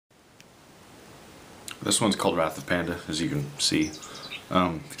This one's called Wrath of Panda, as you can see.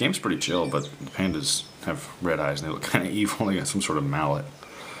 The game's pretty chill, but the pandas have red eyes and they look kind of evil. They got some sort of mallet.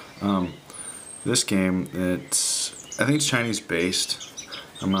 This game, I think it's Chinese based.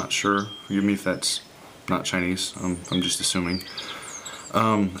 I'm not sure. Forgive me if that's not Chinese. I'm just assuming.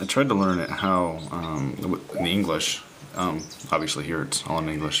 I tried to learn it in English. Obviously here it's all in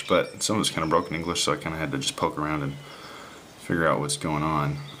English, but some of it's kind of broken English, so I kind of had to just poke around and figure out what's going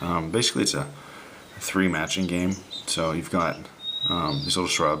on. Basically it's a 3 matching game. So you've got these little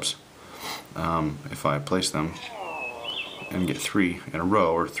shrubs. If I place them and get 3 in a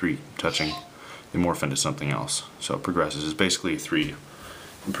row, or 3 touching, they morph into something else. So it progresses. It's basically a 3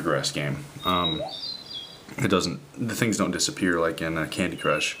 progress game. The things don't disappear like in Candy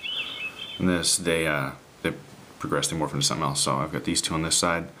Crush. In this, they progress, they morph into something else. So I've got these 2 on this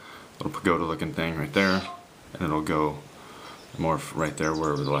side, little pagoda looking thing right there, and it'll go morph right there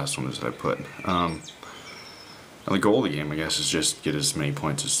wherever the last one is that I put. The goal of the game, I guess, is just get as many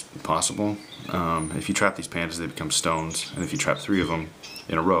points as possible. If you trap these pandas, they become stones, and if you trap 3 of them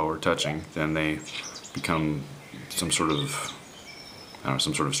in a row or touching, then they become some sort of, I don't know,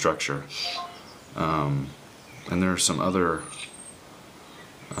 some sort of structure. And there are some other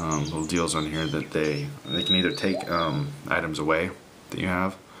little deals on here that they can either take items away that you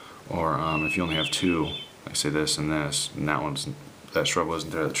have, or if you only have 2, like say this and this, and that shrub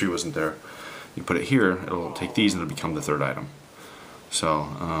wasn't there, the tree wasn't there, you put it here, it'll take these and it'll become the 3rd item. So,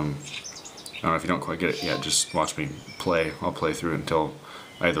 I don't know if you don't quite get it yet, just watch me play. I'll play through it until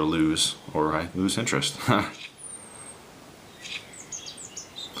I either lose or I lose interest.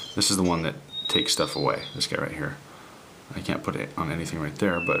 This is the one that takes stuff away, this guy right here. I can't put it on anything right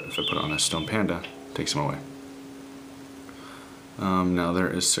there, but if I put it on a stone panda, it takes him away. Now there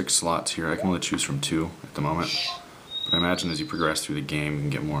is 6 slots here. I can only choose from 2 at the moment, but I imagine as you progress through the game, you can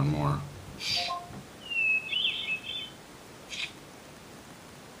get more and more.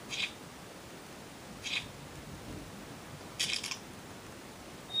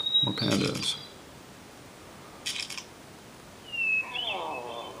 More pandas.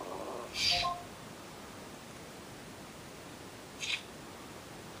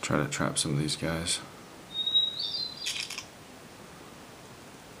 Try to trap some of these guys.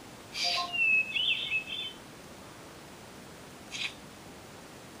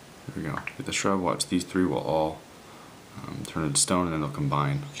 There we go. Get the shrub. Watch, these 3 will all turn into stone, and then they'll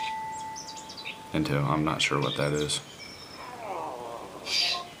combine into, I'm not sure what that is.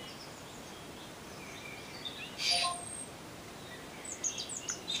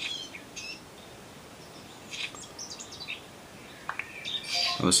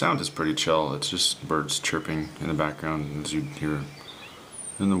 Well, the sound is pretty chill. It's just birds chirping in the background as you hear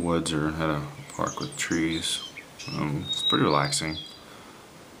in the woods or at a park with trees. It's pretty relaxing.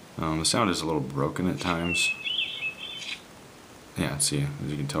 The sound is a little broken at times. Yeah, see, as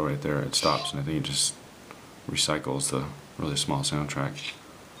you can tell right there, it stops, and I think it just recycles the really small soundtrack.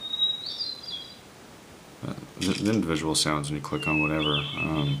 The individual sounds when you click on whatever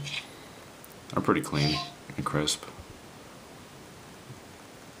are pretty clean and crisp.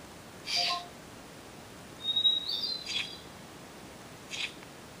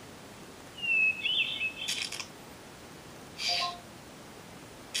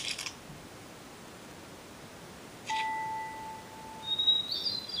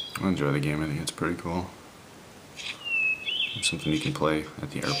 I enjoy the game. I think it's pretty cool. It's something you can play at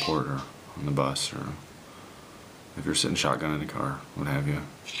the airport or on the bus, or if you're sitting shotgun in a car, what have you,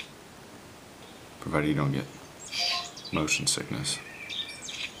 provided you don't get motion sickness.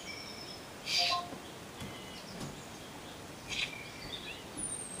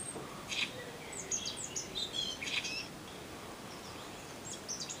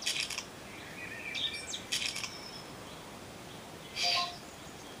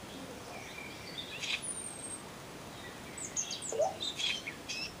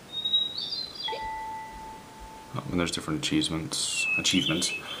 And there's different achievements.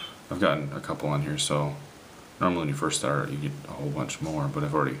 I've gotten a couple on here, so normally when you first start you get a whole bunch more, but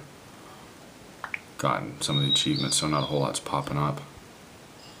I've already gotten some of the achievements, so not a whole lot's popping up.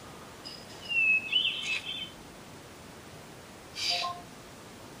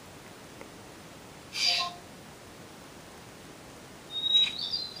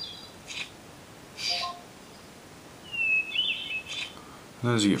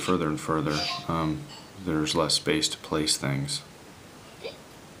 And as you get further and further, there's less space to place things.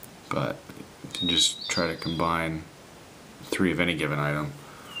 But if you just try to combine 3 of any given item,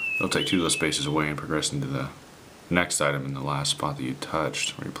 it'll take 2 of those spaces away and progress into the next item in the last spot that you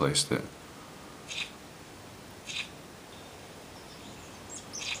touched where you placed it.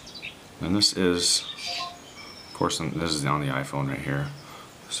 And this is course, this is on the iPhone right here.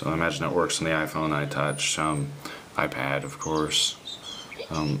 So I imagine it works on the iPhone, iTouch, iPad, of course.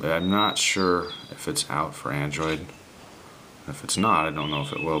 I'm not sure if it's out for Android. If it's not, I don't know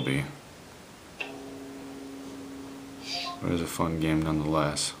if it will be. But it's a fun game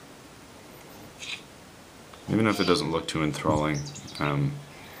nonetheless. Even if it doesn't look too enthralling.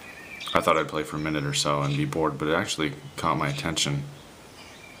 I thought I'd play for a minute or so and be bored, but it actually caught my attention.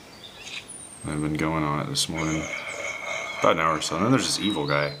 I've been going on it this morning. About an hour or so. And then there's this evil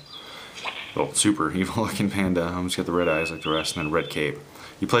guy. Well, super evil looking panda. He's got the red eyes like the rest and then red cape.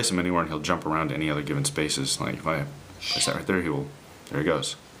 You place him anywhere and he'll jump around to any other given spaces. Like if I place that right there, there he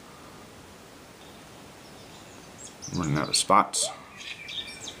goes. I'm running out of spots.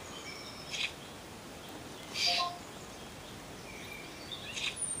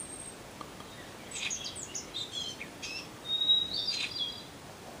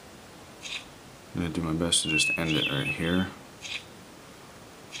 I'm going to do my best to just end it right here.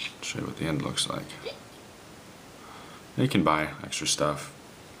 Show you what the end looks like. You can buy extra stuff.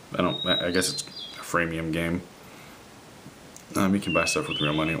 I guess it's a freemium game. You can buy stuff with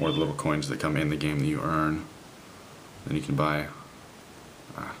real money or the little coins that come in the game that you earn. Then you can buy,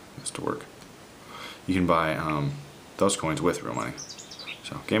 this to work. You can buy those coins with real money.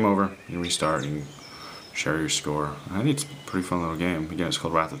 So game over, you restart, you can share your score. I think it's a pretty fun little game. Again, it's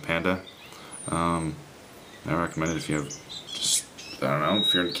called Wrath of Panda. I recommend it if you have just, I don't know,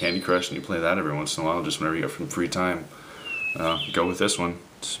 if you're in Candy Crush and you play that every once in a while, just whenever you have some free time. Go with this one.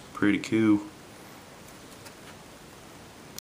 It's pretty cool.